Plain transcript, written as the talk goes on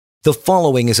The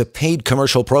following is a paid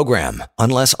commercial program.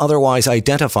 Unless otherwise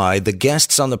identified, the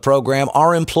guests on the program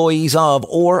are employees of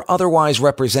or otherwise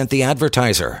represent the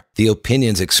advertiser. The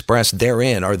opinions expressed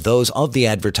therein are those of the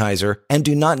advertiser and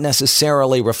do not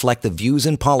necessarily reflect the views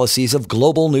and policies of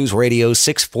Global News Radio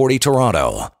 640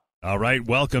 Toronto. All right,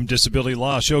 welcome, Disability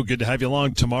Law Show. Good to have you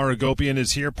along. Tamar Agopian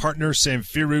is here. Partner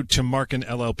Samfiru Tamarkin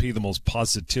LLP, the most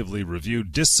positively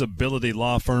reviewed disability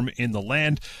law firm in the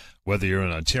land. Whether you're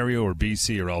in Ontario or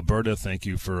BC or Alberta, thank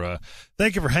you for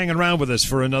hanging around with us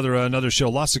for another show.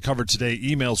 Lots to cover today.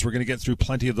 Emails, we're going to get through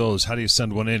plenty of those. How do you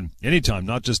send one in? Anytime,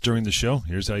 not just during the show.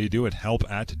 Here's how you do it.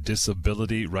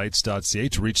 help@disabilityrights.ca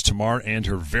to reach Tamar and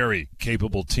her very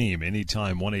capable team.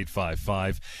 Anytime,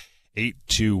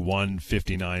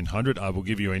 1-855-821-5900. I will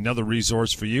give you another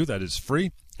resource for you that is free.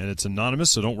 And it's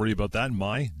anonymous, so don't worry about that.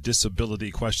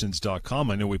 mydisabilityquestions.com.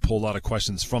 I know we pull a lot of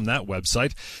questions from that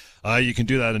website. You can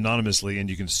do that anonymously, and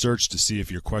you can search to see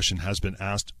if your question has been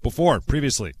asked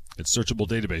previously. It's searchable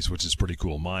database, which is pretty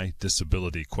cool.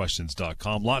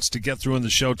 mydisabilityquestions.com. Lots to get through in the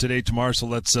show today, Tamar, so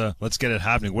let's get it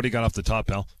happening. What do you got off the top,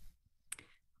 pal?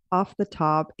 Off the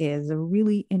top is a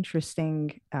really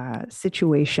interesting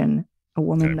situation. A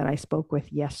woman that I spoke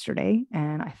with yesterday,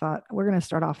 and I thought we're going to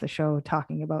start off the show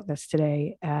talking about this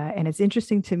today. And it's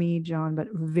interesting to me, John, but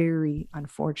very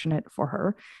unfortunate for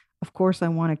her. Of course, I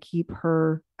want to keep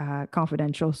her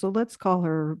confidential. So let's call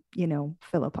her,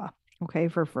 Philippa, okay,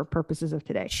 for purposes of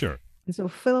today. Sure. And so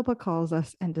Philippa calls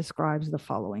us and describes the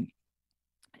following.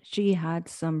 She had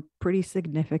some pretty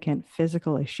significant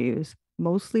physical issues,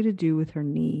 mostly to do with her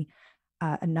knee,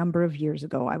 a number of years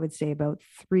ago. I would say about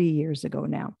 3 years ago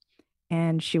now.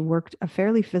 And she worked a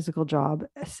fairly physical job,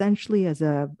 essentially as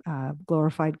a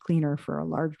glorified cleaner for a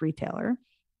large retailer.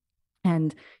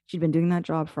 And she'd been doing that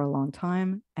job for a long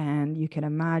time. And you can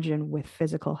imagine with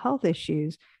physical health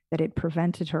issues that it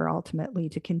prevented her ultimately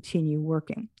to continue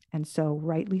working. And so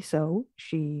rightly so,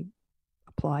 she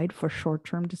applied for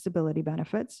short-term disability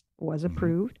benefits, was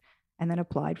approved, and then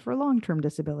applied for long-term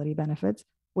disability benefits,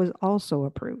 was also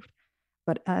approved.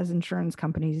 But as insurance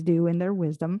companies do in their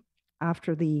wisdom,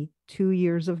 after the 2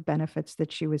 years of benefits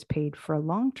that she was paid for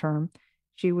long-term,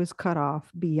 she was cut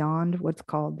off beyond what's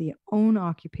called the own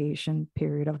occupation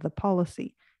period of the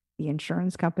policy. The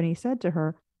insurance company said to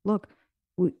her, look,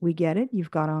 we get it. You've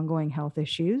got ongoing health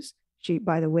issues. She,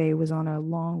 by the way, was on a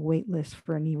long wait list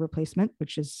for a knee replacement,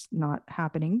 which is not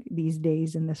happening these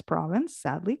days in this province,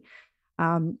 sadly.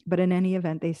 But in any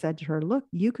event, they said to her, look,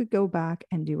 you could go back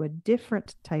and do a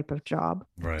different type of job,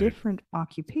 different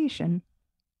occupation,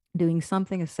 doing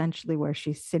something essentially where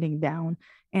she's sitting down,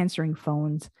 answering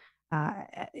phones,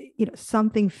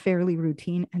 something fairly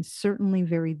routine and certainly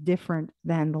very different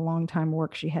than the long time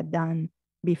work she had done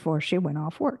before she went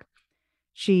off work.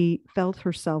 She felt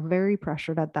herself very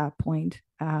pressured at that point,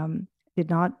 did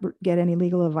not get any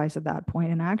legal advice at that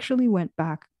point, and actually went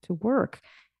back to work.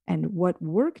 And what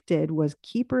work did was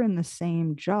keep her in the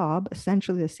same job,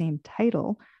 essentially the same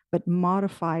title, but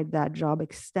modified that job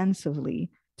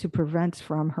extensively to prevent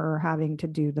from her having to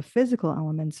do the physical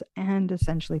elements and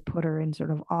essentially put her in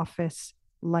sort of office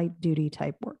light duty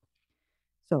type work.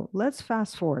 So let's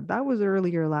fast forward. That was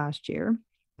earlier last year.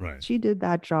 Right. She did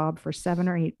that job for 7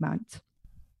 or 8 months.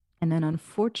 And then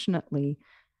unfortunately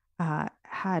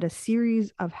had a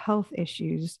series of health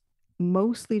issues,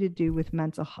 mostly to do with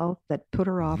mental health, that put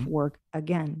her off work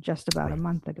again, just about a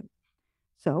month ago.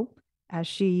 So as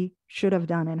she should have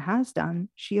done and has done,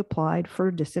 she applied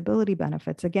for disability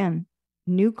benefits. Again,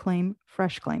 new claim,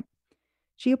 fresh claim.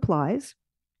 She applies.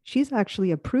 She's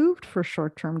actually approved for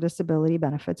short-term disability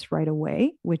benefits right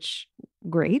away, which,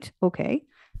 great, okay.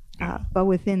 But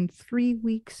within 3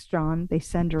 weeks, John, they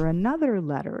send her another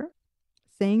letter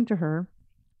saying to her,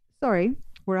 sorry,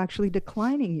 we're actually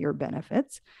declining your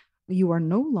benefits. You are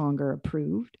no longer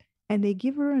approved. And they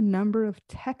give her a number of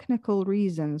technical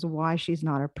reasons why she's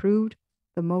not approved.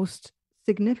 The most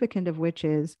significant of which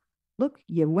is, look,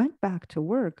 you went back to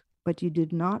work, but you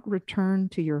did not return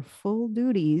to your full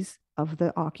duties of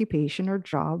the occupation or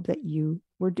job that you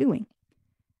were doing.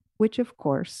 Which, of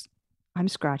course, I'm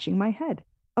scratching my head.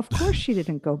 Of course she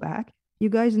didn't go back. You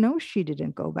guys know she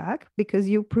didn't go back because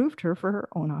you approved her for her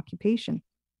own occupation.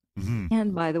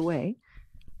 And by the way,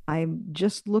 I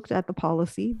just looked at the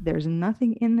policy. There's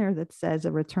nothing in there that says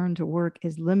a return to work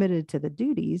is limited to the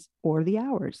duties or the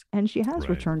hours. And she has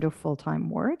returned to full-time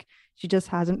work. She just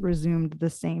hasn't resumed the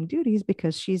same duties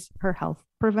because her health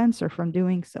prevents her from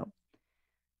doing so.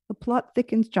 The plot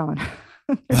thickens, John.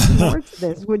 There's more to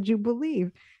this, would you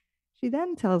believe? She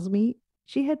then tells me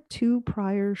she had 2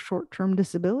 prior short-term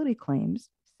disability claims,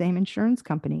 same insurance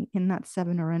company, in that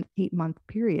 7 or 8 month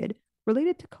period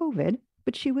related to COVID,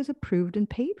 but she was approved and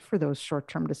paid for those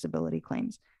short-term disability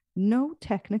claims. No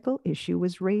technical issue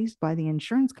was raised by the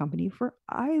insurance company for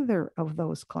either of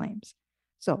those claims.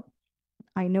 So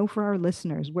I know for our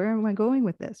listeners, where am I going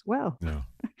with this? Well, No.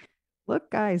 look,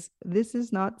 guys, this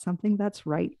is not something that's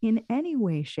right in any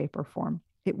way, shape, or form.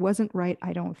 It wasn't right,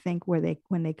 I don't think,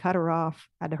 when they cut her off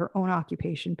at her own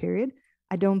occupation period.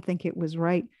 I don't think it was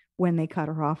right when they cut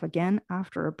her off again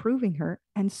after approving her.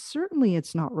 And certainly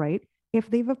it's not right if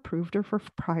they've approved her for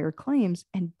prior claims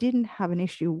and didn't have an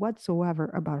issue whatsoever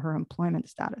about her employment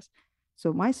status.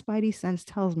 So my spidey sense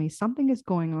tells me something is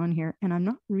going on here, and I'm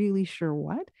not really sure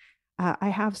what. I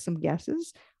have some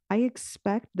guesses. I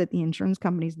expect that the insurance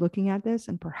company is looking at this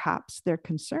and perhaps they're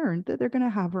concerned that they're going to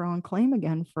have her on claim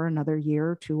again for another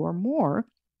year or two or more.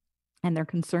 And they're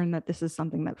concerned that this is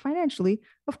something that financially,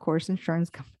 of course, insurance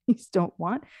companies don't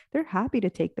want. They're happy to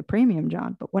take the premium,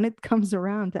 John. But when it comes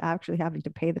around to actually having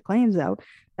to pay the claims out,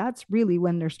 that's really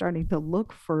when they're starting to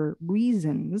look for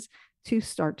reasons to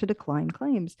start to decline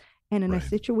claims. And in a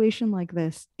situation like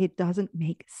this, it doesn't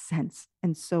make sense.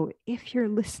 And so if you're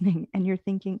listening and you're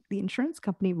thinking, the insurance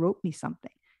company wrote me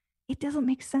something, it doesn't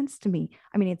make sense to me.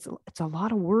 I mean, it's a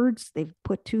lot of words. They've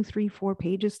put 2, 3, 4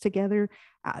 pages together.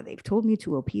 They've told me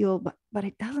to appeal, but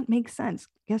it doesn't make sense.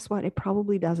 Guess what? It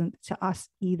probably doesn't to us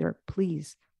either.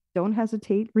 Please don't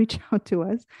hesitate. Reach out to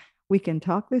us. We can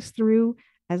talk this through.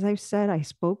 As I've said, I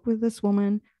spoke with this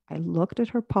woman. I looked at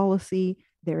her policy.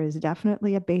 There is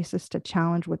definitely a basis to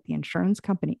challenge what the insurance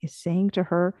company is saying to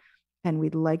her. And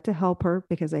we'd like to help her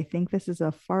because I think this is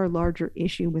a far larger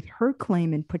issue with her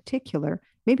claim in particular.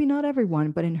 Maybe not everyone,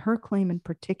 but in her claim in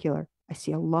particular, I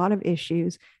see a lot of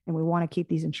issues, and we want to keep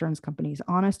these insurance companies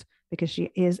honest because she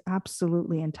is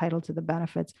absolutely entitled to the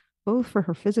benefits, both for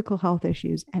her physical health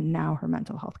issues and now her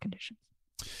mental health conditions.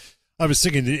 I was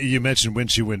thinking, you mentioned when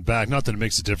she went back, not that it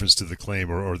makes a difference to the claim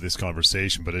or this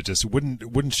conversation, but it just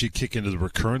wouldn't she kick into the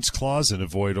recurrence clause and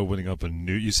avoid opening up a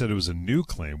new, you said it was a new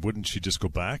claim. Wouldn't she just go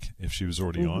back if she was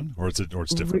already on, or it's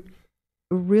different?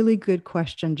 Really good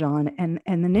question, John. And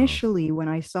initially when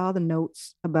I saw the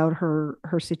notes about her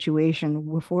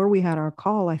situation before we had our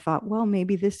call, I thought, well,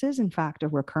 maybe this is in fact a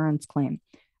recurrence claim.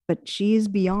 But she is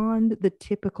beyond the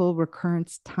typical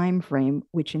recurrence time frame,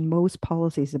 which in most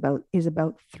policies is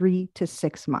about 3 to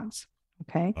 6 months.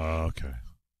 Okay. Okay.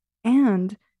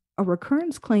 And a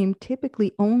recurrence claim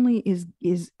typically only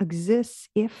exists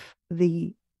if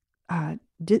the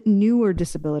newer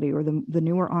disability or the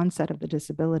newer onset of the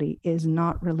disability is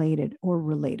not related or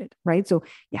related, right? So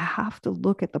you have to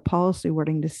look at the policy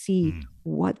wording to see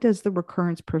what does the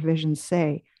recurrence provision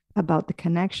say about the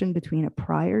connection between a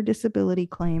prior disability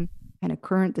claim and a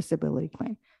current disability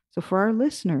claim. So for our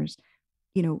listeners,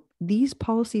 these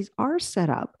policies are set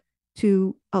up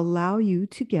to allow you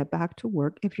to get back to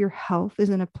work if your health is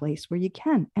in a place where you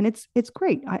can. And it's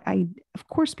great. I of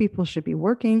course, people should be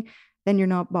working. Then you're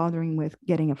not bothering with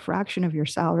getting a fraction of your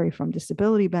salary from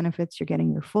disability benefits. You're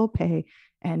getting your full pay,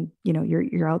 and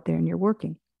you're out there and you're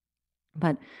working.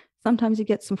 But sometimes you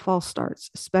get some false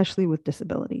starts, especially with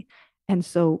disability. And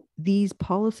so these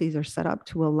policies are set up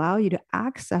to allow you to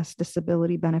access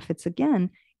disability benefits again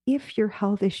if your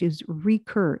health issues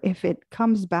recur, if it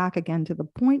comes back again to the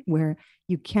point where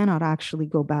you cannot actually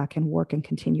go back and work and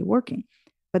continue working.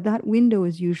 But that window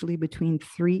is usually between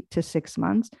 3 to 6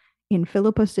 months. In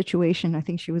Philippa's situation, I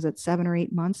think she was at 7 or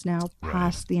 8 months now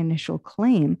past the initial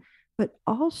claim, but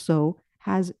also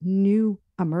has new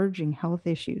emerging health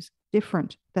issues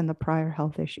different than the prior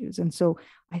health issues. And so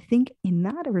I think in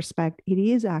that respect, it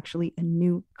is actually a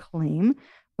new claim,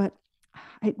 but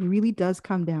it really does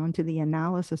come down to the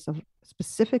analysis of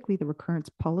specifically the recurrence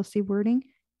policy wording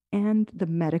and the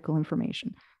medical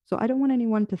information. So I don't want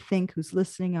anyone to think who's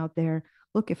listening out there,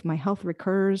 look, if my health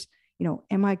recurs,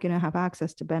 am I going to have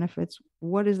access to benefits?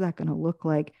 What is that going to look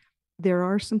like? There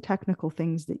are some technical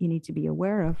things that you need to be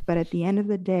aware of, but at the end of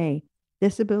the day,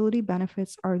 disability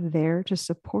benefits are there to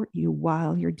support you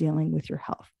while you're dealing with your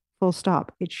health. Full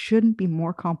stop. It shouldn't be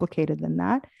more complicated than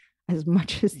that. As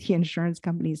much as the insurance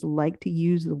companies like to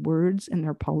use the words in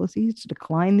their policies to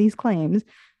decline these claims,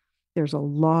 there's a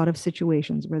lot of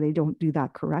situations where they don't do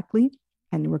that correctly.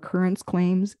 And recurrence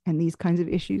claims and these kinds of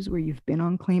issues where you've been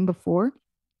on claim before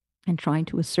and trying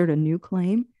to assert a new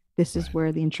claim, this is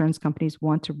where the insurance companies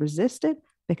want to resist it,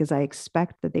 because I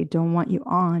expect that they don't want you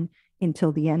on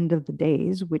until the end of the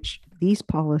days, which these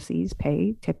policies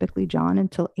pay typically, John,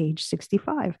 until age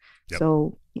 65. Yep.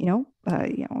 So,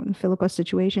 in Philippa's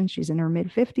situation, she's in her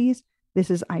mid 50s.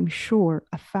 This is, I'm sure,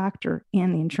 a factor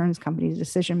in the insurance company's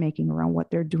decision-making around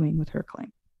what they're doing with her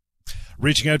claim.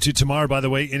 Reaching out to Tamar, by the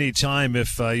way, anytime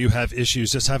if you have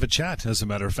issues, just have a chat. As a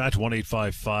matter of fact,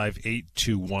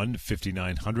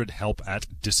 1-855-821-5900, help at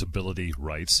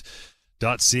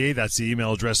disabilityrights.ca. That's the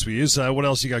email address we use. What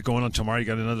else you got going on, Tamar? You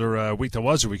got another week that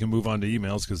was, or we can move on to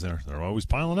emails because they're always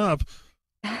piling up.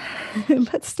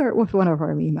 Let's start with one of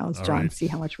our emails, John, right. See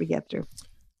how much we get through.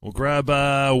 We'll grab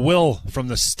Will from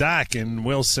the Stack, and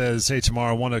Will says, hey, Tamar,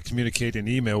 I want to communicate an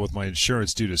email with my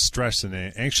insurance due to stress and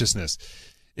anxiousness.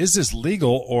 Is this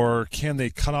legal, or can they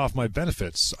cut off my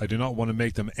benefits? I do not want to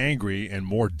make them angry and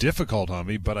more difficult on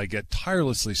me, but I get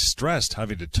tirelessly stressed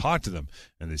having to talk to them,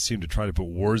 and they seem to try to put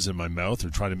words in my mouth or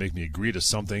try to make me agree to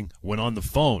something when on the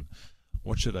phone.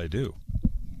 What should I do?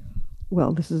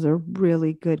 Well, this is a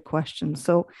really good question.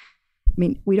 So, I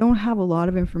mean, we don't have a lot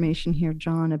of information here,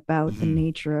 John, about the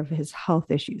nature of his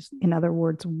health issues. In other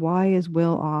words, why is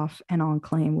Will off and on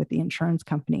claim with the insurance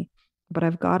company? But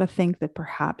I've got to think that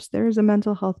perhaps there is a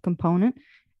mental health component,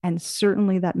 and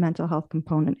certainly that mental health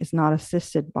component is not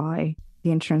assisted by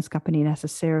the insurance company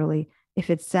necessarily. If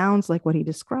it sounds like what he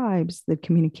describes, the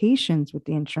communications with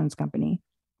the insurance company,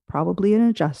 probably an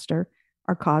adjuster,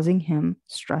 are causing him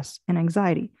stress and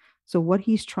anxiety. So what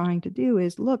he's trying to do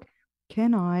is, look,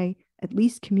 can I at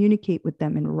least communicate with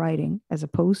them in writing as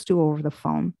opposed to over the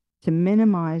phone to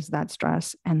minimize that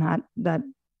stress and that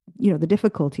the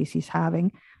difficulties he's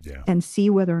having, and see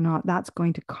whether or not that's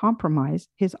going to compromise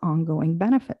his ongoing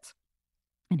benefits.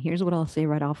 And here's what I'll say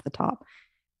right off the top.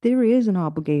 There is an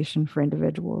obligation for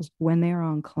individuals when they are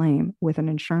on claim with an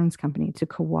insurance company to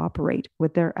cooperate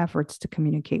with their efforts to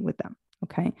communicate with them.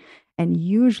 Okay. And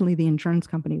usually the insurance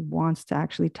company wants to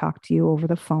actually talk to you over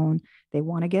the phone. They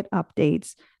want to get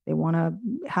updates. They want to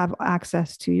have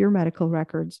access to your medical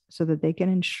records so that they can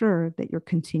ensure that you're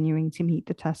continuing to meet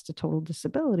the test of total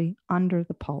disability under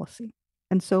the policy.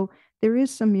 And so there is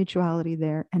some mutuality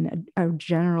there and a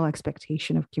general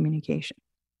expectation of communication.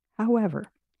 However,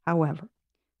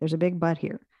 there's a big but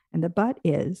here. And the but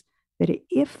is that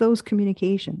if those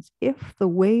communications, if the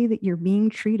way that you're being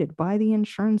treated by the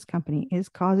insurance company is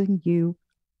causing you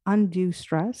undue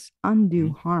stress,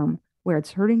 undue harm, where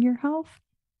it's hurting your health,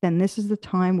 then this is the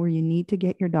time where you need to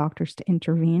get your doctors to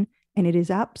intervene. And it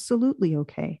is absolutely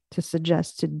okay to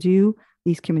suggest to do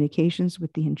these communications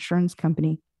with the insurance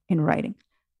company in writing.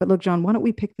 But look, John, why don't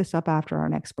we pick this up after our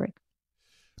next break?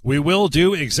 We will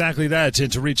do exactly that.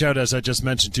 And to reach out, as I just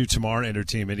mentioned, to Tamar and her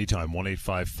team anytime,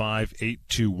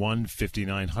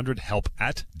 1-855-821-5900, help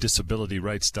at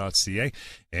disabilityrights.ca,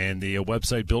 and the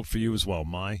website built for you as well,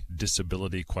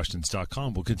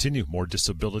 mydisabilityquestions.com. We'll continue. More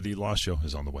Disability Law Show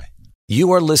is on the way.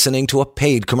 You are listening to a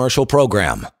paid commercial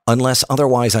program. Unless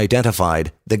otherwise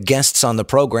identified, the guests on the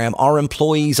program are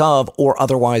employees of or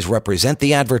otherwise represent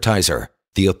the advertiser.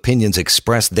 The opinions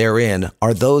expressed therein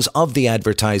are those of the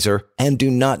advertiser and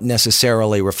do not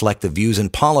necessarily reflect the views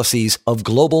and policies of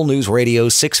Global News Radio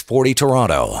 640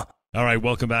 Toronto. All right,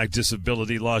 welcome back.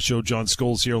 Disability Law Show. John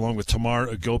Scholes here along with Tamar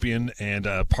Agopian and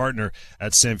a partner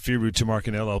at Samfiru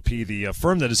Tumarkin LLP, the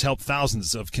firm that has helped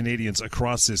thousands of Canadians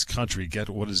across this country get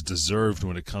what is deserved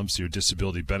when it comes to your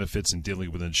disability benefits, and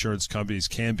dealing with insurance companies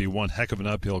can be one heck of an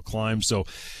uphill climb. So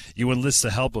you enlist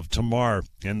the help of Tamar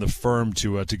and the firm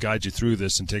to guide you through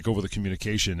this and take over the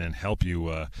communication and help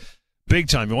you big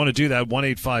time. You want to do that,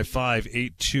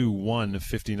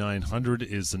 1-855-821-5900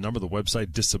 is the number. The website,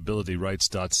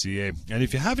 disabilityrights.ca. And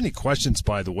if you have any questions,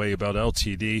 by the way, about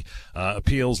LTD,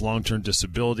 appeals, long-term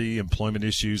disability, employment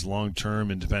issues,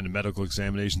 long-term independent medical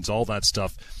examinations, all that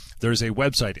stuff, there's a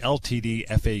website, ltdfaq.ca.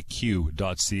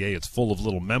 It's full of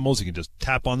little memos. You can just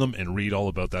tap on them and read all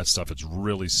about that stuff. It's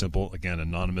really simple. Again,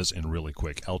 anonymous and really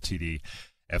quick. ltdfaq.ca.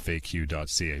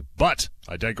 But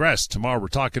I digress. Tomorrow we're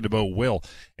talking about Will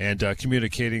and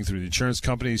communicating through the insurance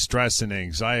company, stress and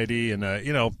anxiety, and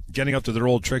getting up to their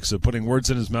old tricks of putting words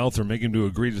in his mouth or making him to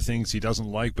agree to things he doesn't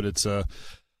like. But it's a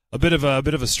bit of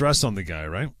a stress on the guy,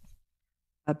 right?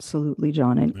 Absolutely,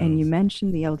 John. And you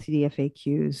mentioned the LTD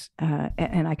FAQs,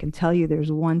 and I can tell you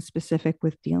there's one specific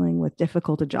with dealing with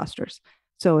difficult adjusters.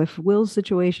 So if Will's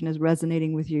situation is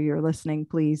resonating with you, you're listening,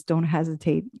 please don't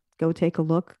hesitate. Go take a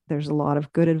look. There's a lot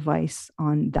of good advice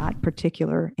on that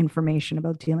particular information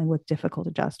about dealing with difficult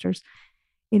adjusters.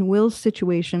 In Will's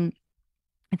situation,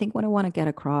 I think what I want to get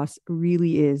across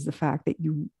really is the fact that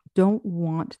you don't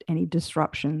want any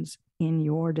disruptions in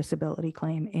your disability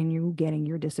claim and you getting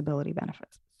your disability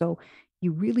benefits. So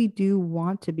you really do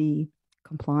want to be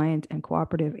compliant and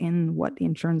cooperative in what the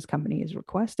insurance company is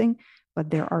requesting, but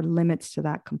there are limits to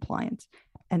that compliance.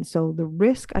 And so the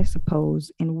risk, I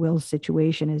suppose, in Will's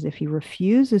situation is if he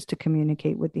refuses to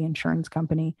communicate with the insurance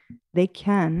company, they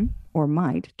can or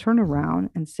might turn around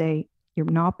and say,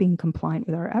 you're not being compliant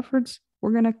with our efforts,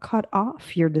 we're going to cut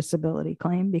off your disability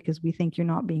claim because we think you're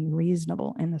not being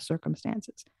reasonable in the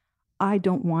circumstances. I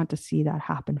don't want to see that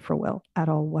happen for Will at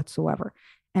all whatsoever.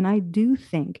 And I do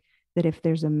think that if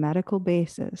there's a medical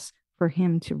basis for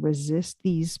him to resist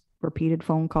these repeated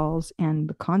phone calls and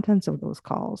the contents of those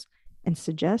calls and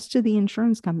suggest to the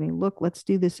insurance company, look, let's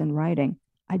do this in writing,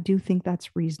 I do think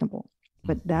that's reasonable.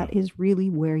 But that is really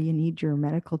where you need your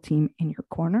medical team in your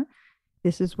corner.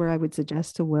 This is where I would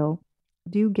suggest to Will,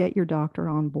 do get your doctor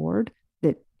on board,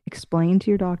 that explain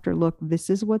to your doctor, look, this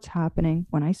is what's happening.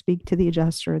 When I speak to the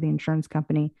adjuster or the insurance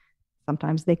company,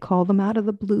 sometimes they call them out of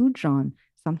the blue, John.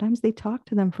 Sometimes they talk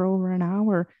to them for over an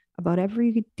hour about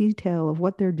every detail of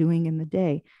what they're doing in the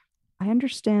day. I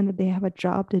understand that they have a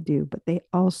job to do, but they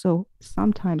also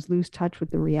sometimes lose touch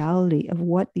with the reality of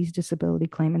what these disability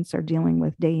claimants are dealing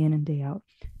with day in and day out.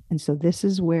 And so this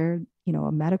is where,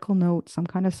 a medical note, some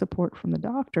kind of support from the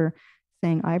doctor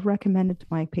saying, I've recommended to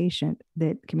my patient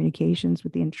that communications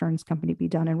with the insurance company be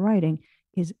done in writing,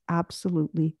 is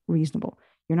absolutely reasonable.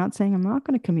 You're not saying, I'm not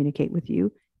going to communicate with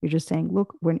you. You're just saying,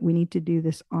 look, we need to do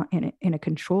this in a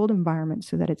controlled environment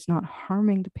so that it's not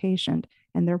harming the patient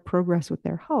and their progress with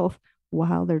their health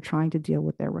while they're trying to deal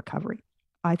with their recovery.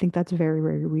 I think that's very,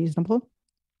 very reasonable.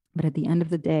 But at the end of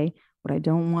the day, what I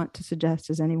don't want to suggest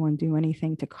is anyone do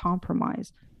anything to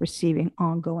compromise receiving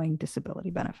ongoing disability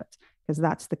benefits, because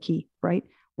that's the key, right?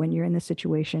 When you're in this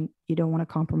situation, you don't want to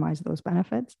compromise those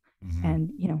benefits. Mm-hmm.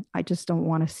 And, I just don't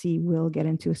want to see Will get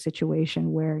into a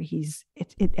situation where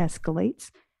it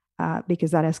escalates,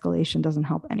 because that escalation doesn't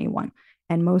help anyone.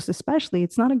 And most especially,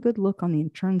 it's not a good look on the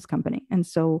insurance company. And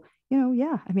so,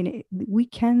 we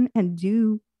can and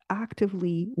do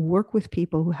actively work with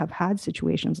people who have had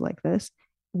situations like this.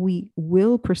 We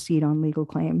will proceed on legal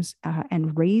claims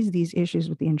and raise these issues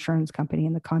with the insurance company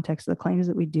in the context of the claims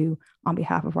that we do on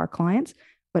behalf of our clients.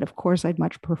 But of course, I'd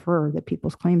much prefer that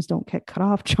people's claims don't get cut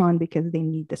off, John, because they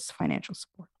need this financial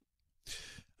support.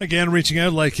 Again, reaching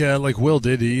out like Will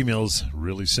did. The email's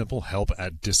really simple,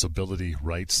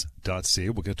 help@disabilityrights.ca.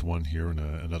 We'll get to one here in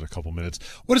another couple minutes.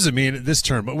 What does it mean, this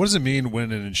term, what does it mean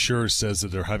when an insurer says that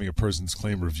they're having a person's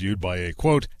claim reviewed by a,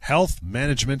 quote, health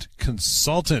management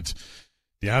consultant?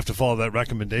 Do you have to follow that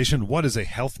recommendation? What is a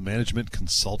health management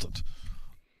consultant?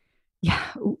 Yeah,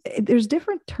 there's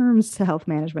different terms to health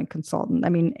management consultant. I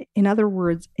mean, in other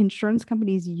words, insurance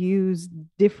companies use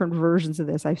different versions of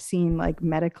this. I've seen like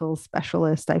medical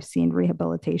specialist, I've seen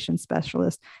rehabilitation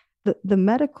specialist.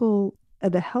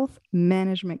 The health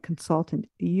management consultant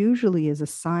usually is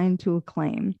assigned to a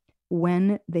claim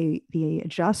when the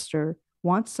adjuster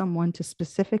wants someone to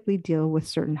specifically deal with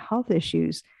certain health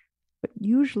issues, but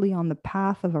usually on the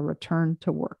path of a return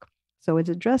to work. So it's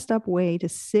a dressed up way to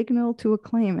signal to a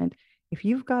claimant, if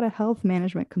you've got a health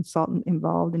management consultant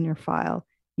involved in your file,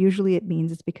 usually it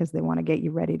means it's because they want to get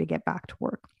you ready to get back to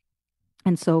work.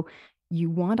 And so you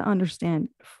want to understand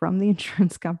from the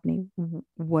insurance company,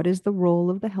 what is the role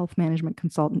of the health management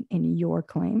consultant in your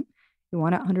claim? You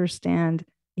want to understand,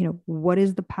 what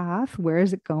is the path? Where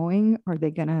is it going? Are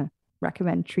they going to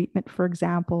recommend treatment, for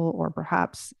example, or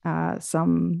perhaps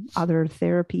some other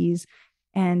therapies?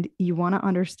 And you want to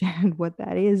understand what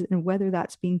that is and whether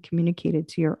that's being communicated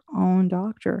to your own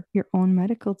doctor, your own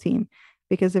medical team.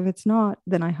 Because if it's not,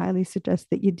 then I highly suggest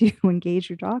that you do engage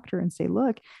your doctor and say,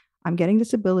 look, I'm getting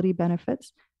disability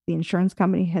benefits. The insurance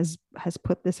company has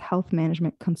put this health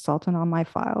management consultant on my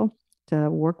file to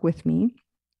work with me.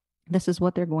 This is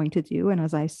what they're going to do. And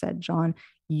as I said, John,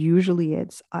 usually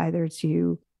it's either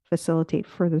to facilitate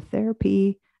further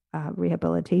therapy,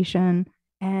 rehabilitation,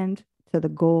 and to the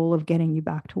goal of getting you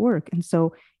back to work. And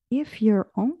so if your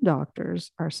own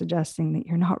doctors are suggesting that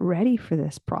you're not ready for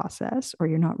this process or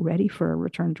you're not ready for a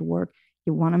return to work,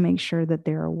 you want to make sure that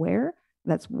they're aware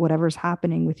that's whatever's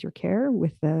happening with your care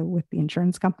with the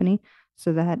insurance company,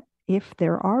 so that if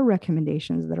there are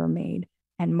recommendations that are made,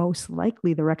 and most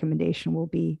likely the recommendation will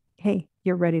be, hey,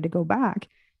 you're ready to go back,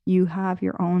 you have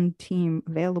your own team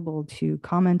available to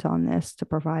comment on this, to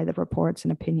provide the reports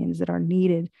and opinions that are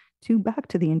needed back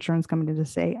to the insurance company to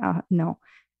say, no,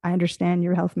 I understand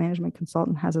your health management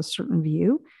consultant has a certain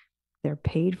view. They're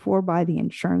paid for by the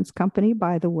insurance company,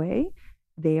 by the way.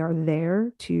 They are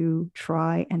there to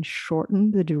try and shorten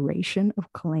the duration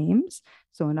of claims.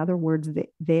 So in other words,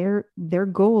 their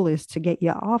goal is to get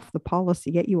you off the policy,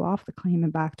 get you off the claim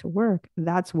and back to work.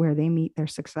 That's where they meet their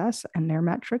success and their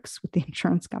metrics with the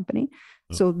insurance company.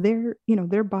 Oh. So their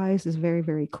bias is very,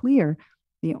 very clear.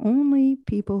 The only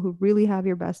people who really have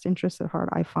your best interests at heart,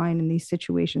 I find in these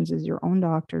situations, is your own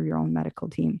doctor, your own medical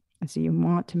team. And so you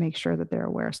want to make sure that they're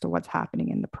aware as to what's happening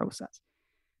in the process.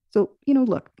 So,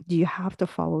 look, do you have to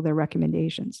follow their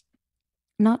recommendations?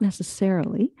 Not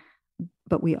necessarily,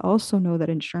 but we also know that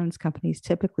insurance companies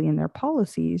typically in their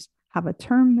policies have a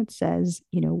term that says,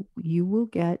 you will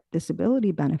get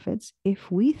disability benefits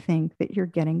if we think that you're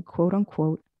getting quote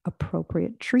unquote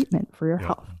appropriate treatment for your Yeah.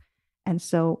 health. And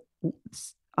so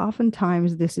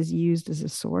oftentimes this is used as a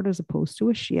sword as opposed to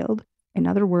a shield. In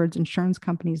other words, insurance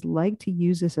companies like to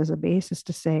use this as a basis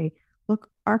to say, look,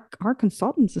 our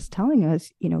consultants is telling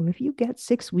us, if you get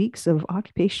 6 weeks of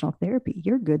occupational therapy,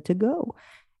 you're good to go.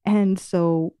 And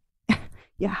so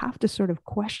you have to sort of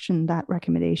question that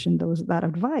recommendation, that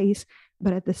advice.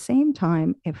 But at the same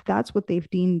time, if that's what they've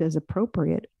deemed as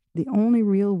appropriate, the only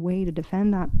real way to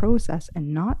defend that process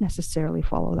and not necessarily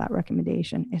follow that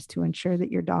recommendation is to ensure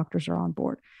that your doctors are on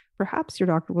board. Perhaps your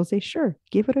doctor will say, sure,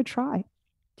 give it a try.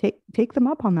 Take them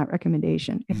up on that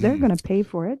recommendation. If they're going to pay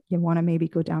for it, you want to maybe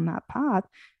go down that path,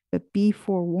 but be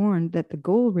forewarned that the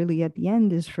goal really at the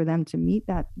end is for them to meet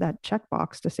that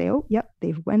checkbox to say, oh, yep,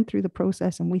 they've went through the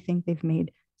process and we think they've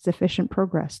made sufficient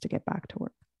progress to get back to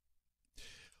work.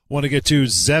 Want to get to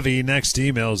Zevi next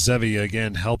email. Zevi,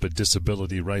 again,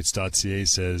 help@disabilityrights.ca,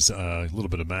 says a little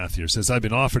bit of math here. Says, I've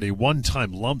been offered a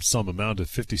one-time lump sum amount of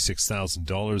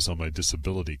 $56,000 on my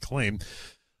disability claim.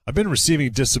 I've been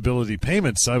receiving disability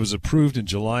payments. I was approved in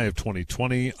July of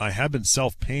 2020. I have been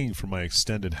self-paying for my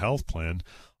extended health plan.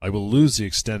 I will lose the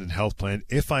extended health plan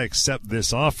if I accept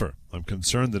this offer. I'm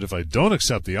concerned that if I don't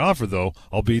accept the offer, though,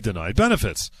 I'll be denied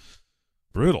benefits.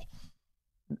 Brutal.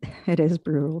 It is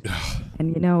brutal.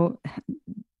 And,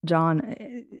 John,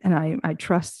 and I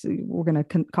trust we're going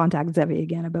to contact Zevi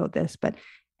again about this, but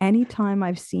anytime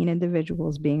I've seen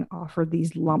individuals being offered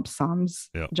these lump sums,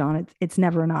 John, it's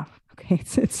never enough. Okay.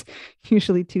 It's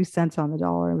usually 2 cents on the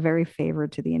dollar, very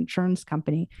favored to the insurance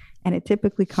company. And it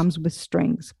typically comes with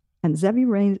strings. And Zevi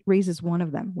raises one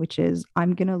of them, which is,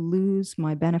 I'm going to lose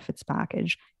my benefits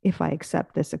package if I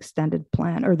accept this extended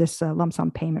plan or this lump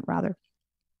sum payment rather.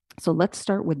 So let's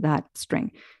start with that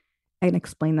string and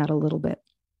explain that a little bit.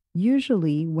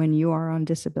 Usually when you are on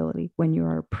disability, when you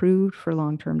are approved for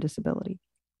long-term disability,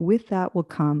 with that will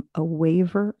come a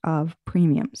waiver of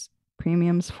premiums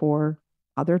for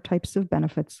other types of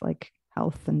benefits like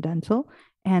health and dental,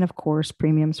 and of course,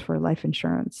 premiums for life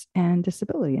insurance and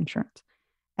disability insurance.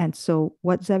 And so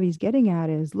what Zevi's getting at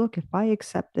is, look, if I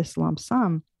accept this lump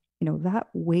sum, that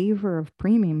waiver of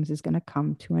premiums is going to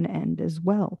come to an end as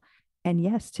well. And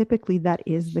yes, typically that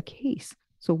is the case.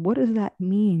 So what does that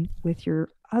mean with your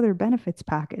other benefits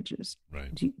packages?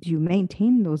 Right. Do you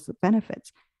maintain those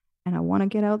benefits? And I want to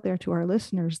get out there to our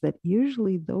listeners that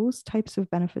usually those types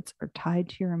of benefits are tied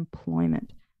to your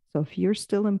employment. So if you're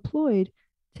still employed,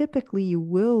 typically you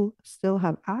will still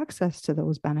have access to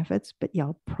those benefits, but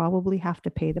you'll probably have to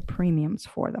pay the premiums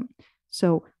for them.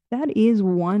 So that is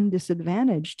one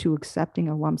disadvantage to accepting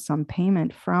a lump sum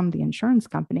payment from the insurance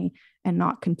company and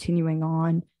not continuing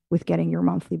on with getting your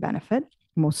monthly benefit,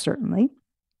 most certainly.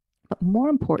 But more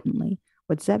importantly,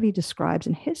 what Zevi describes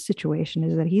in his situation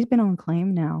is that he's been on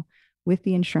claim now with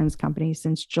the insurance company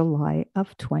since July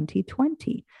of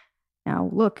 2020. Now,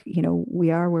 look,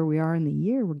 we are where we are in the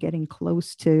year. We're getting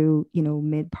close to,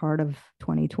 mid part of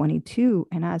 2022.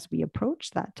 And as we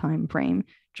approach that time frame,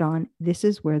 John, this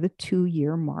is where the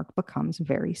 2-year mark becomes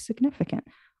very significant.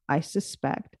 I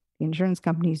suspect the insurance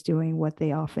company is doing what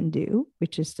they often do,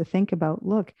 which is to think about,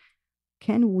 look,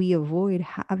 can we avoid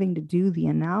having to do the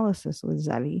analysis with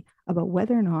Zevi about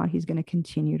whether or not he's going to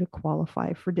continue to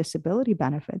qualify for disability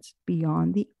benefits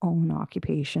beyond the own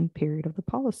occupation period of the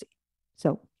policy?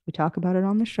 So we talk about it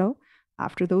on the show.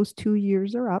 After those 2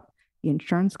 years are up, the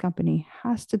insurance company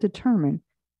has to determine,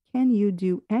 can you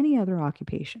do any other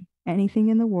occupation, anything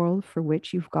in the world for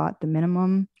which you've got the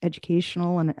minimum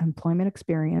educational and employment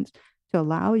experience to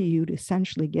allow you to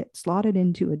essentially get slotted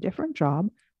into a different job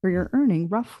where you're earning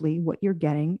roughly what you're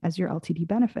getting as your LTD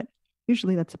benefit.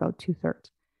 Usually that's about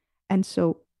 2/3. And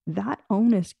so that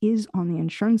onus is on the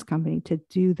insurance company to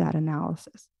do that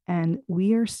analysis. And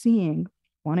we are seeing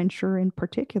one insurer in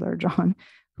particular, John,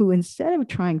 who instead of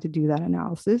trying to do that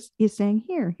analysis is saying,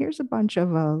 here's a bunch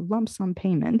of a lump sum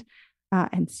payment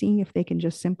and seeing if they can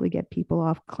just simply get people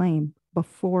off claim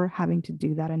before having to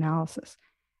do that analysis.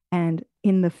 And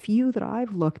in the few that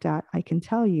I've looked at, I can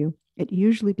tell you it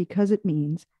usually because it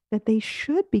means that they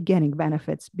should be getting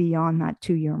benefits beyond that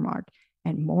 2-year mark.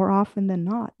 And more often than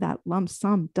not, that lump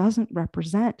sum doesn't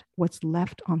represent what's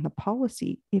left on the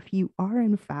policy if you are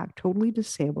in fact totally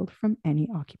disabled from any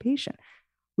occupation.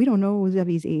 We don't know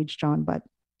Zevi's age, John, but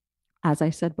as I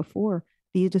said before,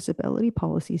 these disability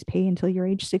policies pay until you're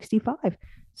age 65.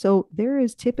 So there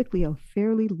is typically a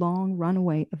fairly long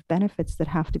runway of benefits that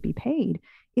have to be paid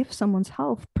if someone's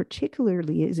health,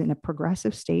 particularly, is in a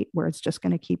progressive state where it's just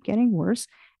going to keep getting worse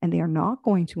and they are not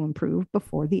going to improve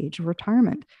before the age of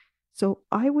retirement. So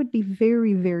I would be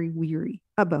very, very weary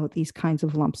about these kinds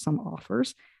of lump sum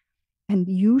offers. And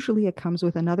usually it comes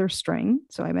with another string.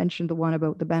 So I mentioned the one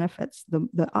about the benefits.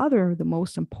 The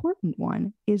most important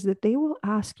one is that they will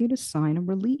ask you to sign a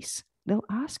release. They'll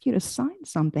ask you to sign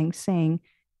something saying,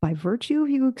 by virtue of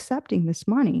you accepting this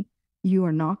money, you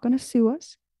are not going to sue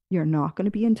us. You're not going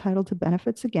to be entitled to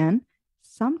benefits again.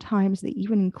 Sometimes they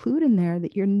even include in there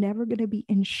that you're never going to be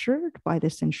insured by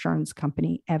this insurance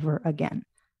company ever again.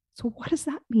 So what does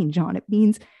that mean, John? It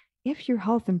means if your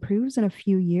health improves in a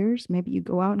few years, maybe you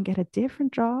go out and get a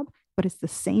different job, but it's the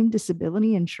same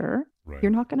disability insurer. Right.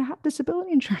 You're not going to have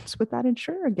disability insurance with that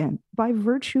insurer again by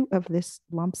virtue of this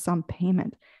lump sum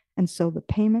payment. And so the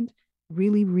payment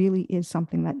really, really is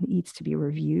something that needs to be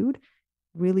reviewed.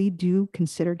 Really do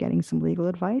consider getting some legal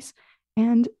advice.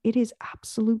 And it is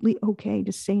absolutely okay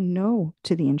to say no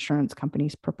to the insurance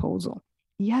company's proposal.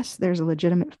 Yes, there's a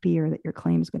legitimate fear that your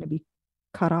claim is going to be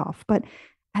cut off, but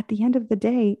at the end of the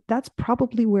day, that's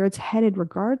probably where it's headed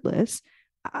regardless.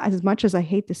 As much as I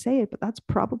hate to say it, but that's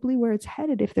probably where it's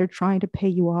headed if they're trying to pay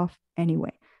you off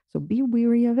anyway. So be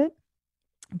wary of it.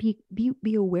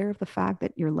 Be aware of the fact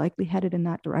that you're likely headed in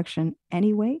that direction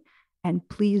anyway. And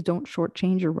please don't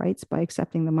shortchange your rights by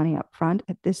accepting the money up front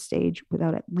at this stage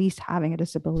without at least having a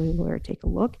disability lawyer take a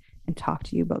look and talk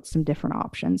to you about some different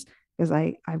options. Because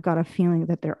I've got a feeling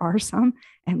that there are some,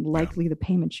 and likely the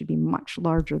payment should be much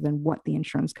larger than what the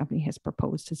insurance company has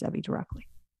proposed to Zevi directly.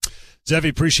 Zevi,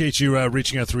 appreciate you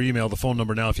reaching out through email. The phone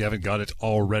number now, if you haven't got it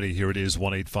already, here it is,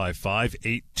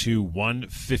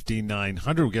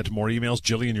 1-855-821-5900. We'll get to more emails.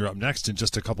 Jillian, you're up next in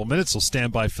just a couple minutes, so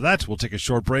stand by for that. We'll take a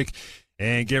short break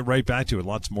and get right back to it.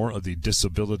 Lots more of the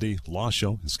Disability Law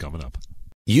Show is coming up.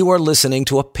 You are listening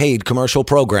to a paid commercial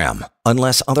program.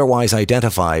 Unless otherwise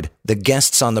identified, the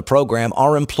guests on the program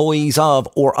are employees of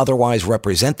or otherwise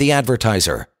represent the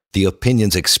advertiser. The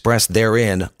opinions expressed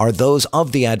therein are those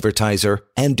of the advertiser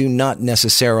and do not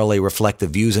necessarily reflect the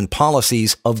views and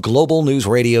policies of Global News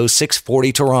Radio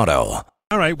 640 Toronto.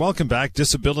 All right, welcome back.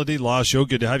 Disability Law Show.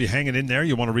 Good to have you hanging in there.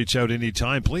 You want to reach out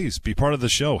anytime, please be part of the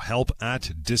show.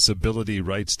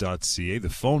 help@disabilityrights.ca. The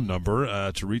phone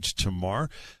number to reach Tamar.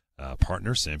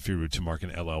 Partner, Samfiru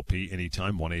Tumarkin LLP,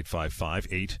 anytime,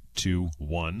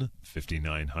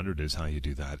 1-855-821-5900 is how you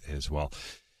do that as well.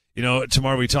 You know,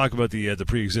 Tamar, we talk about the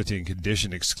pre-existing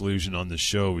condition exclusion on the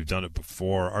show. We've done it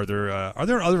before. Are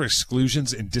there other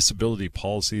exclusions in disability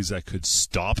policies that could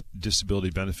stop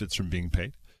disability benefits from being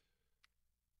paid?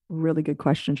 Really good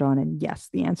question, John. And yes,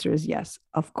 the answer is yes,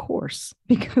 of course,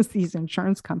 because these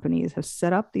insurance companies have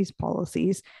set up these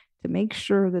policies to make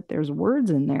sure that there's words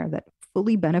in there that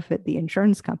fully benefit the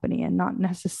insurance company and not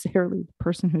necessarily the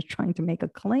person who's trying to make a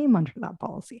claim under that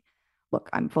policy. Look,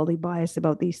 I'm fully biased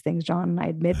about these things, John, and I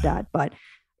admit that, but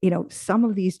some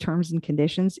of these terms and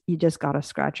conditions, you just got to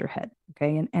scratch your head.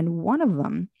 Okay. And one of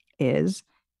them is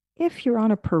if you're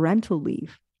on a parental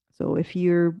leave. So if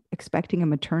you're expecting a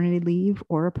maternity leave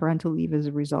or a parental leave as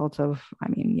a result of,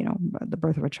 the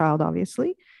birth of a child,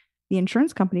 obviously, the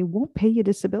insurance company won't pay you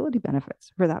disability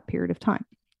benefits for that period of time.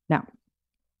 Now,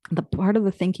 the part of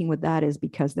the thinking with that is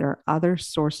because there are other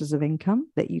sources of income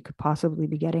that you could possibly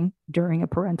be getting during a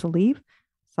parental leave.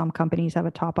 Some companies have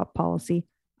a top-up policy.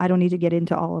 I don't need to get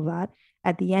into all of that.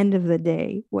 At the end of the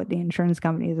day, what the insurance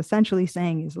company is essentially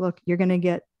saying is, look, you're going to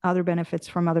get other benefits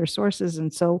from other sources.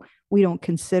 And so we don't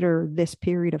consider this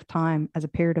period of time as a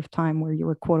period of time where you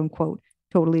were, quote unquote,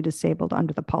 totally disabled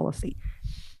under the policy.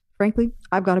 Frankly,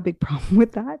 I've got a big problem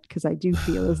with that because I do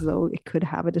feel as though it could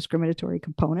have a discriminatory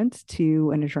component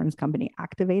to an insurance company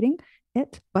activating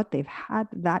it, but they've had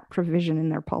that provision in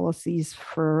their policies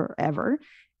forever.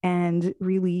 And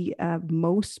really,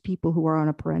 most people who are on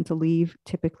a parental leave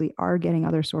typically are getting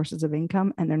other sources of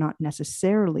income, and they're not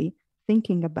necessarily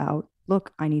thinking about,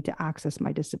 look, I need to access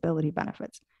my disability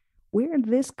benefits. Where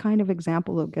this kind of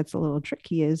example gets a little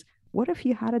tricky is, what if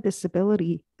you had a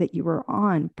disability that you were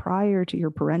on prior to your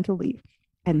parental leave?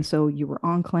 And so you were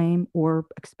on claim or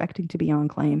expecting to be on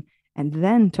claim and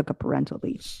then took a parental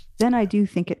leave. Then I do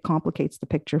think it complicates the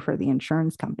picture for the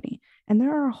insurance company. And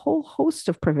there are a whole host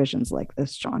of provisions like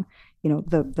this, John.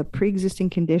 The pre-existing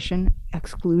condition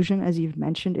exclusion, as you've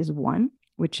mentioned, is one,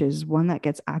 which is one that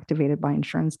gets activated by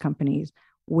insurance companies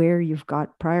where you've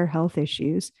got prior health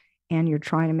issues and you're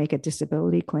trying to make a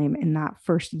disability claim in that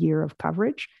first year of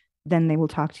coverage. Then they will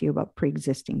talk to you about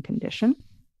pre-existing condition.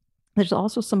 There's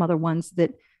also some other ones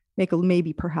that make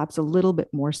maybe perhaps a little bit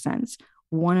more sense.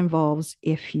 One involves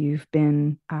if you've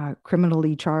been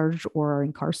criminally charged or are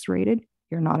incarcerated,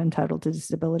 you're not entitled to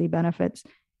disability benefits.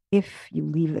 If you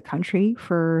leave the country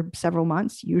for several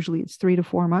months, usually it's 3 to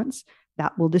 4 months,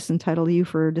 that will disentitle you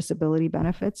for disability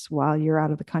benefits while you're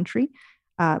out of the country.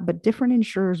 But different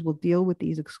insurers will deal with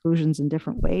these exclusions in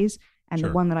different ways. And Sure.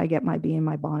 the one that I get my bee in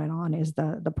my bonnet on is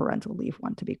the parental leave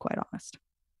one, to be quite honest.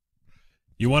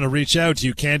 You want to reach out,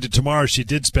 you can to Tamar. She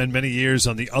did spend many years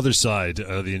on the other side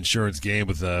of the insurance game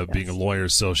with being a lawyer,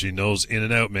 so she knows in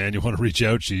and out, man. You want to reach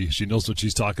out. She knows what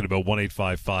she's talking about.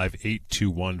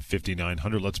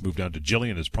 1-855-821-5900. Let's move down to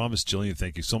Jillian. As promised, Jillian,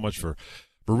 thank you so much for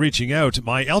reaching out.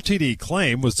 My LTD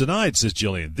claim was denied, says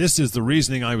Jillian. This is the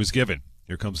reasoning I was given.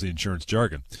 Here comes the insurance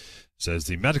jargon. Says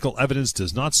the medical evidence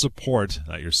does not support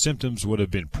that your symptoms would have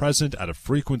been present at a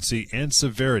frequency and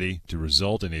severity to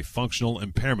result in a functional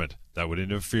impairment that would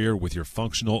interfere with your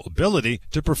functional ability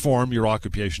to perform your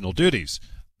occupational duties.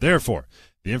 Therefore,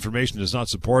 the information does not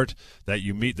support that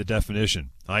you meet the definition,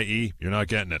 i.e., you're not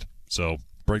getting it. So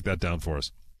break that down for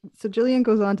us. So Jillian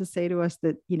goes on to say to us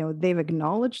that, they've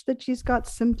acknowledged that she's got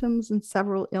symptoms and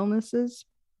several illnesses,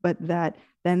 but that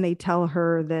then they tell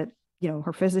her that,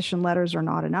 her physician letters are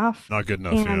not enough. Not good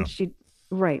enough, and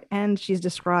Right. And she's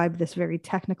described this very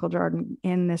technical jargon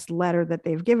in this letter that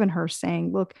they've given her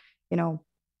saying, look,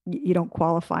 you don't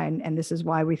qualify. And this is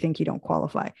why we think you don't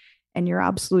qualify. And you're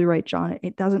absolutely right, John.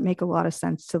 It doesn't make a lot of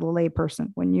sense to the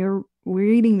layperson. When you're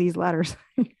reading these letters,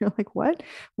 you're like, what?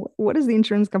 What is the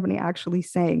insurance company actually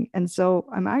saying? And so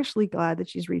I'm actually glad that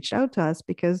she's reached out to us,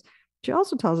 because she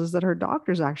also tells us that her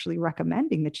doctor's actually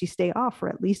recommending that she stay off for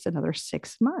at least another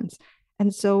 6 months.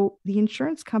 And so the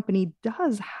insurance company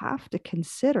does have to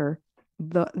consider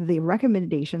the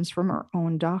recommendations from her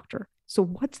own doctor. So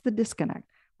what's the disconnect?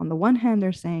 On the one hand,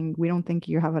 they're saying, we don't think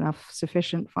you have enough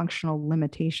sufficient functional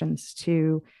limitations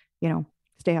to,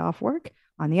 stay off work.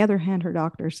 On the other hand, her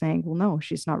doctor is saying, well, no,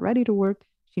 she's not ready to work.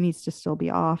 She needs to still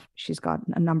be off. She's got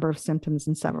a number of symptoms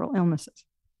and several illnesses.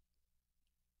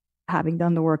 Having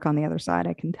done the work on the other side,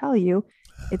 I can tell you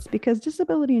it's because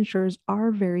disability insurers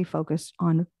are very focused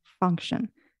on function.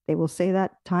 They will say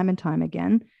that time and time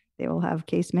again. They will have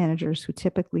case managers who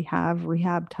typically have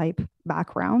rehab type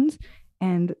backgrounds,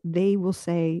 and they will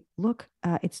say, look,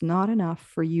 it's not enough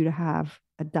for you to have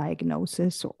a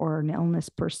diagnosis or an illness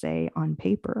per se on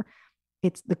paper.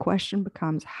 It's the question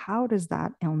becomes, how does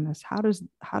that illness,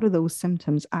 how do those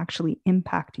symptoms actually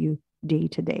impact you day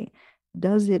to day?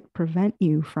 Does it prevent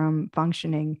you from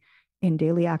functioning in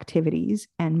daily activities?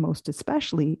 And most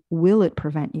especially, will it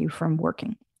prevent you from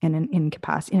working in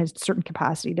a certain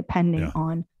capacity, depending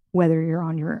on whether you're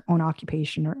on your own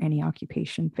occupation or any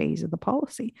occupation phase of the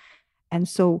policy? And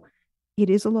so it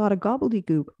is a lot of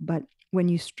gobbledygook, but when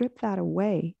you strip that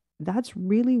away, that's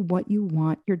really what you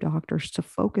want your doctors to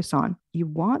focus on. You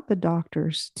want the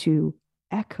doctors to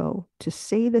echo, to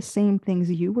say the same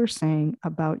things you were saying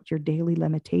about your daily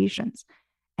limitations.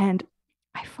 And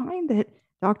I find that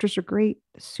doctors are great,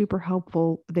 super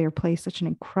helpful. They play such an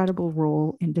incredible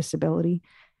role in disability,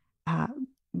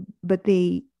 but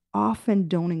they often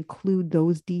don't include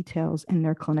those details in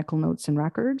their clinical notes and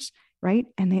records, right?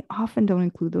 And they often don't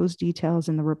include those details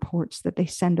in the reports that they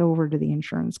send over to the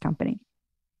insurance company.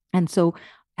 And so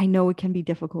I know it can be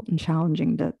difficult and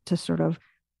challenging to sort of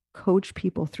coach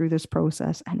people through this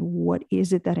process and what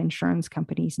is it that insurance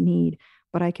companies need.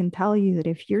 But I can tell you that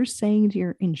if you're saying to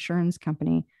your insurance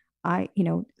company,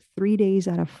 3 days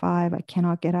out of 5, I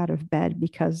cannot get out of bed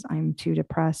because I'm too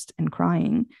depressed and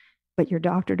crying, but your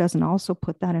doctor doesn't also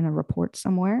put that in a report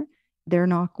somewhere, they're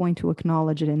not going to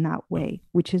acknowledge it in that way,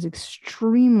 which is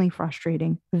extremely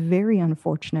frustrating, very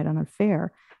unfortunate and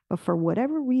unfair. But for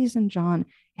whatever reason, John,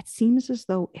 it seems as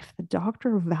though if the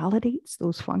doctor validates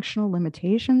those functional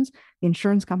limitations, the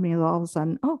insurance company is all of a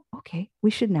sudden, oh, okay, we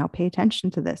should now pay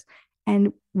attention to this,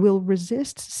 and will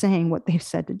resist saying what they've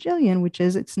said to Jillian, which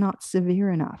is it's not severe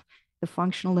enough. The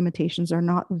functional limitations are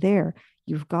not there.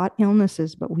 You've got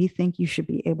illnesses, but we think you should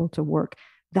be able to work.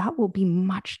 That will be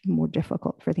much more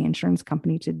difficult for the insurance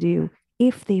company to do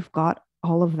if they've got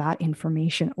all of that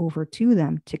information over to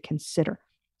them to consider.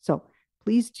 So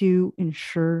please do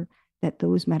ensure that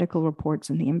those medical reports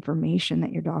and the information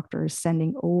that your doctor is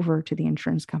sending over to the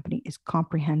insurance company is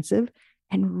comprehensive,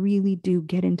 and really do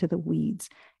get into the weeds.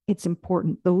 It's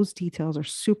important. Those details are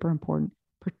super important,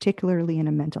 particularly in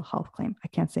a mental health claim. I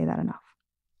can't say that enough.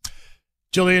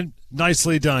 Jillian,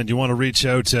 nicely done. You want to reach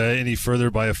out any further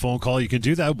by a phone call, you can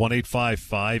do that,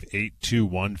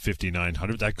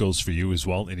 1-855-821-5900. That goes for you as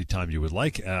well anytime you would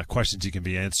like. Questions you can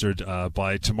be answered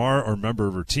by Tamar or a member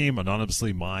of her team,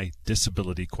 anonymously,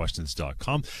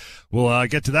 mydisabilityquestions.com. We'll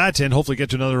get to that and hopefully get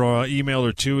to another email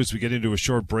or two as we get into a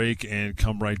short break and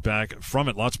come right back from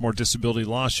it. Lots more Disability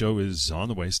Law Show is on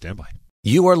the way. Stand by.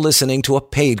 You are listening to a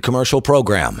paid commercial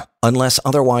program. Unless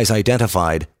otherwise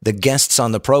identified, the guests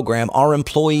on the program are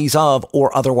employees of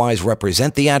or otherwise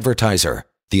represent the advertiser.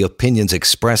 The opinions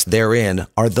expressed therein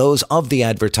are those of the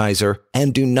advertiser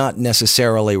and do not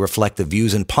necessarily reflect the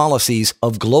views and policies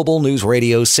of Global News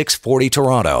Radio 640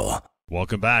 Toronto.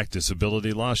 Welcome back.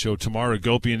 Disability Law Show. Tamar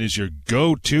Agopian is your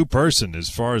go-to person as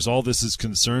far as all this is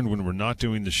concerned. When we're not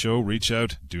doing the show, reach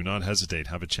out. Do not hesitate.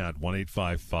 Have a chat.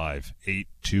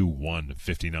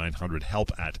 1-855-821-5900.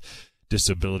 Help at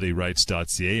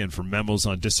disabilityrights.ca. And for memos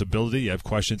on disability, you have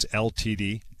questions,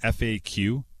 ltdfaq.ca.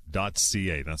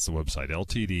 That's the website,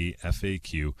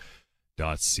 ltdfaq.ca.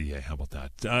 How about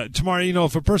that? Tamar,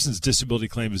 if a person's disability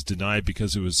claim is denied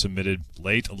because it was submitted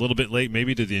late, a little bit late,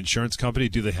 maybe to the insurance company,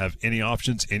 do they have any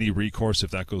options, any recourse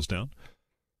if that goes down?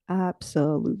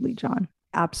 Absolutely, John.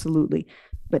 Absolutely.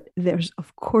 But there's,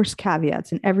 of course,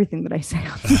 caveats in everything that I say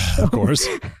on the show. Of course.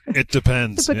 It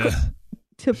depends.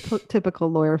 Typical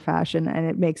lawyer fashion, and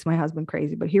it makes my husband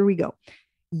crazy. But here we go.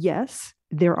 Yes,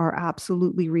 there are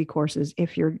absolutely recourses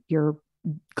if your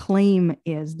claim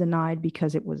is denied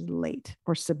because it was late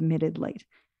or submitted late.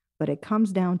 But it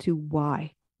comes down to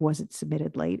why was it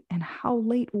submitted late and how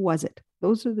late was it?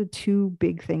 Those are the two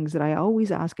big things that I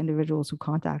always ask individuals who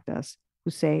contact us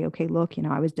who say, okay, look,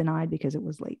 I was denied because it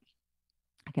was late.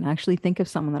 I can actually think of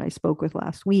someone that I spoke with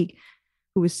last week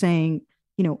who was saying,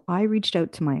 I reached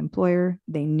out to my employer.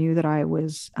 They knew that I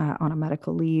was on a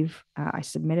medical leave. I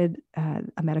submitted a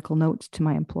medical note to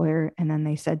my employer, and then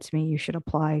they said to me, you should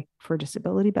apply for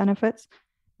disability benefits.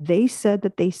 They said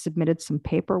that they submitted some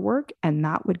paperwork and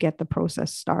that would get the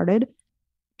process started.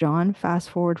 John, fast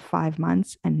forward 5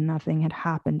 months and nothing had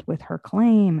happened with her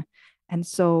claim. And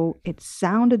so it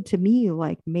sounded to me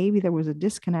like maybe there was a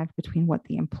disconnect between what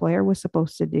the employer was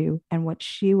supposed to do and what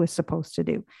she was supposed to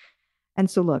do. And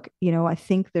so, look, I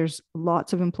think there's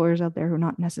lots of employers out there who are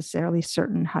not necessarily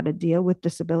certain how to deal with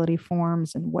disability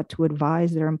forms and what to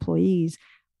advise their employees,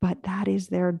 but that is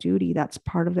their duty. That's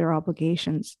part of their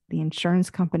obligations. The insurance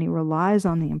company relies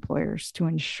on the employers to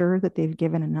ensure that they've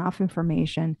given enough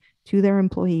information to their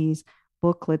employees,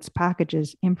 booklets,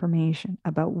 packages, information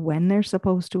about when they're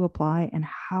supposed to apply and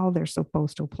how they're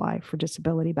supposed to apply for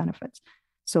disability benefits.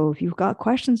 So if you've got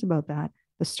questions about that,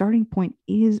 the starting point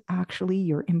is actually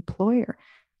your employer.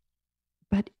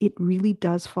 But it really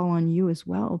does fall on you as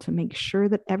well to make sure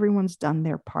that everyone's done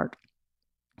their part.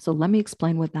 So let me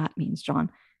explain what that means, John.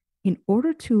 In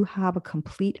order to have a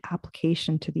complete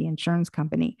application to the insurance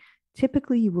company,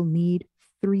 typically you will need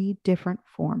 3 different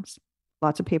forms.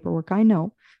 Lots of paperwork, I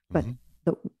know, but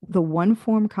the one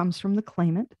form comes from the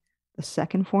claimant, the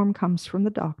second form comes from the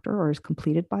doctor or is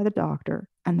completed by the doctor,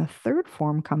 and the third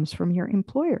form comes from your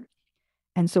employer.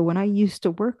 And so when I used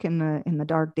to work in the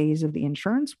dark days of the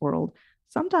insurance world,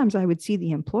 sometimes I would see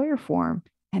the employer form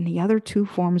and the other 2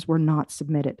 forms were not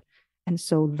submitted. And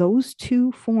so those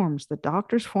 2 forms, the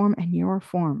doctor's form and your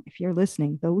form, if you're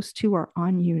listening, those 2 are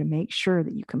on you to make sure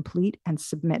that you complete and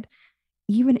submit.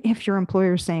 Even if your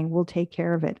employer is saying, we'll take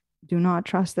care of it, do not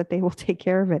trust that they will take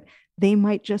care of it. They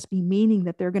might just be meaning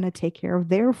that they're going to take care of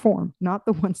their form, not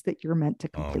the ones that you're meant to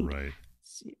complete. All right.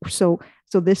 So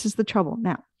this is the trouble.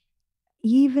 Now,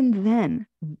 even then,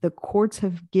 the courts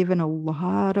have given a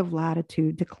lot of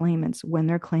latitude to claimants when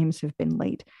their claims have been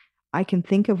late. I can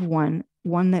think of one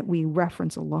that we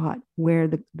reference a lot where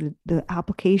the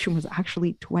application was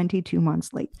actually 22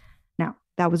 months late. Now,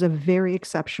 that was a very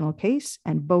exceptional case,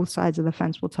 and both sides of the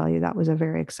fence will tell you that was a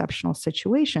very exceptional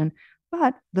situation.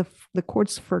 But the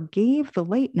courts forgave the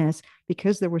lateness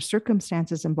because there were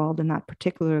circumstances involved in that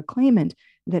particular claimant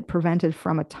that prevented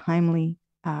from a timely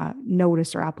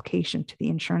notice or application to the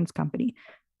insurance company.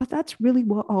 But that's really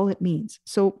what all it means.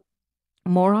 So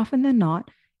more often than not,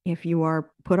 if you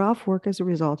are put off work as a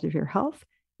result of your health,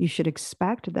 you should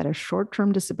expect that a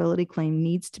short-term disability claim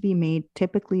needs to be made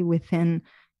typically within,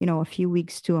 a few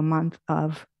weeks to a month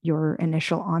of your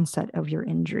initial onset of your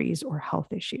injuries or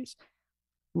health issues.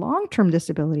 Long-term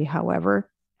disability, however,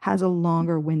 has a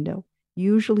longer window.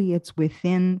 Usually it's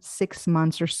within 6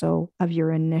 months or so of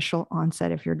your initial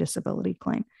onset of your disability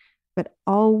claim. But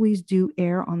always do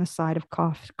err on the side of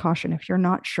caution. If you're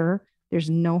not sure, there's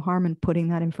no harm in putting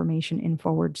that information in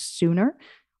forward sooner.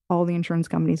 All the insurance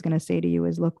company is going to say to you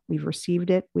is, look, we've received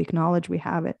it. We acknowledge we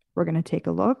have it. We're going to take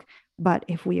a look. but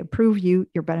if we approve you,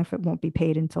 your benefit won't be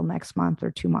paid until next month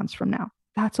or 2 months from now.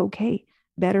 That's okay.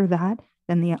 Better that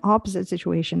than the opposite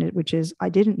situation, which is I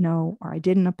didn't know or I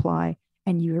didn't apply,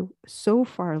 and you're so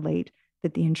far late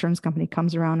that the insurance company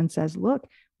comes around and says, look,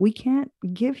 we can't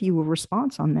give you a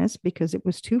response on this because it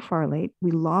was too far late. We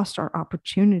lost our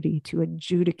opportunity to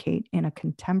adjudicate in a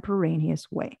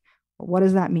contemporaneous way. Well, what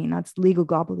does that mean? That's legal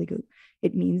gobbledygook.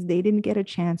 It means they didn't get a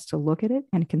chance to look at it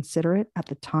and consider it at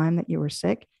the time that you were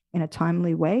sick in a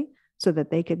timely way so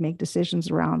that they could make decisions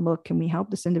around, look, can we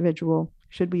help this individual?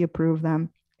 Should we approve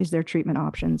them? Is there treatment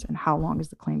options? And how long is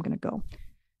the claim going to go?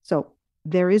 So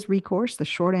there is recourse. The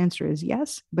short answer is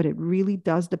yes, but it really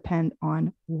does depend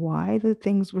on why the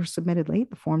things were submitted late,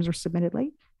 the forms were submitted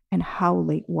late, and how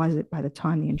late was it by the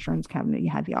time the insurance company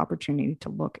had the opportunity to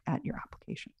look at your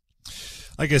application.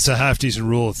 I guess a half decent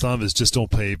rule of thumb is just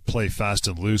don't play fast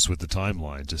and loose with the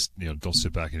timeline. Just, don't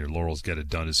sit back in your laurels, get it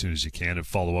done as soon as you can, and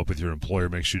follow up with your employer,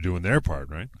 make sure you're doing their part,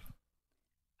 right?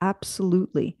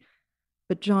 Absolutely.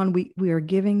 But John, we are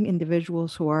giving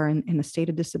individuals who are in a state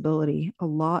of disability a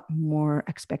lot more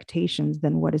expectations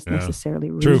than what is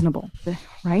necessarily reasonable,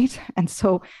 right? And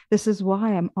so this is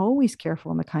why I'm always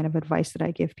careful in the kind of advice that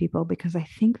I give people, because I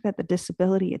think that the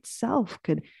disability itself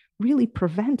could really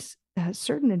prevent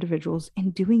certain individuals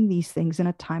in doing these things in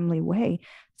a timely way.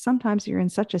 Sometimes you're in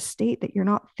such a state that you're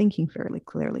not thinking fairly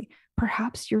clearly.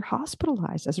 Perhaps you're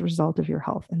hospitalized as a result of your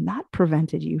health, and that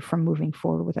prevented you from moving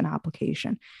forward with an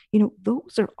application.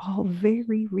 Those are all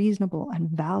very reasonable and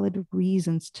valid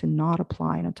reasons to not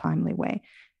apply in a timely way.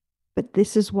 But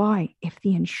this is why, if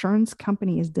the insurance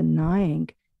company is denying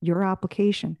your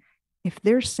application, if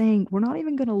they're saying, we're not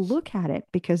even going to look at it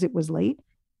because it was late,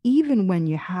 even when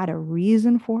you had a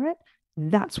reason for it,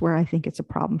 that's where I think it's a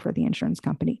problem for the insurance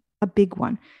company, a big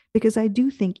one, because I do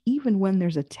think even when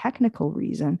there's a technical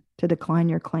reason to decline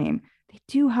your claim, they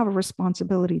do have a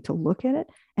responsibility to look at it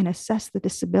and assess the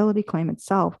disability claim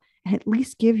itself and at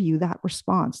least give you that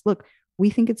response. Look, we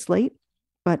think it's late,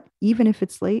 but even if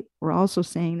it's late, we're also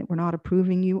saying that we're not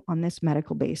approving you on this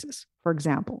medical basis. For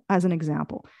example, as an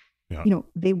example,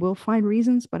 they will find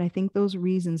reasons, but I think those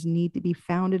reasons need to be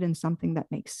founded in something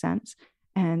that makes sense.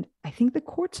 And I think the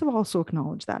courts have also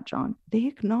acknowledged that, John. They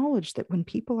acknowledge that when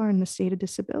people are in the state of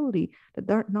disability, that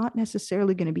they're not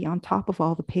necessarily going to be on top of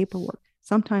all the paperwork.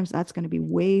 Sometimes that's going to be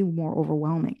way more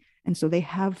overwhelming. And so they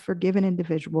have forgiven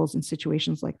individuals in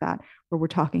situations like that, where we're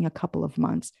talking a couple of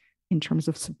months in terms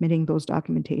of submitting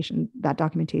that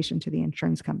documentation to the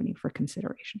insurance company for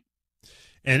consideration.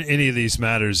 And any of these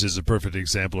matters is a perfect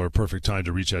example or a perfect time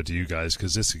to reach out to you guys,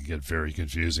 because this can get very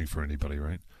confusing for anybody,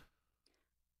 right?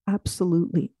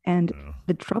 Absolutely. And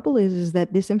the trouble is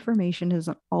that this information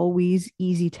isn't always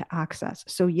easy to access.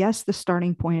 So yes, the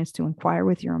starting point is to inquire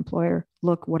with your employer.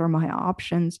 Look, what are my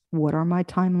options? What are my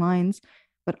timelines?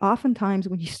 But oftentimes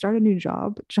when you start a new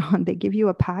job, John, they give you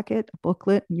a packet, a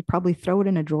booklet, and you probably throw it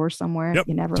in a drawer somewhere. Yep,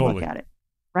 you never totally. look at it.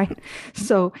 Right.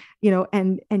 So,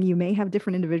 and you may have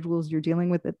different individuals you're dealing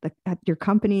with at your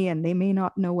company, and they may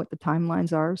not know what the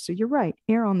timelines are. So you're right,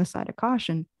 err on the side of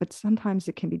caution, but sometimes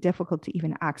it can be difficult to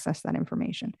even access that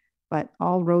information. But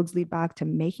all roads lead back to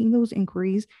making those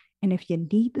inquiries. And if you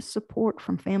need the support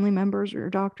from family members or your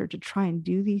doctor to try and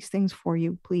do these things for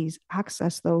you, please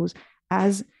access those,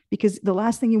 because the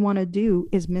last thing you want to do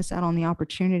is miss out on the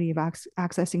opportunity of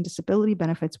accessing disability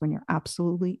benefits when you're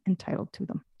absolutely entitled to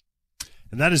them.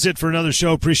 And that is it for another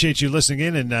show. Appreciate you listening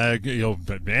in and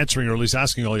answering, or at least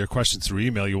asking all your questions through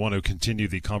email. You want to continue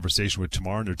the conversation with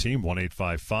Tamar and her team,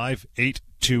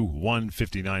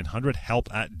 1-855-821-5900,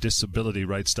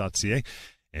 help@disabilityrights.ca,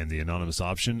 and the anonymous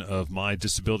option of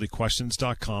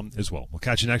mydisabilityquestions.com as well. We'll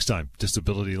catch you next time.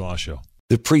 Disability Law Show.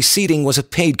 The preceding was a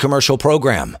paid commercial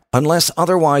program. Unless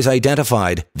otherwise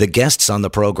identified, the guests on the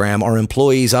program are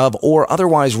employees of or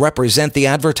otherwise represent the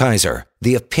advertiser.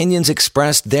 The opinions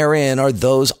expressed therein are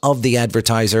those of the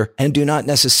advertiser and do not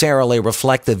necessarily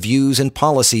reflect the views and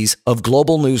policies of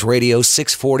Global News Radio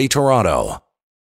 640 Toronto.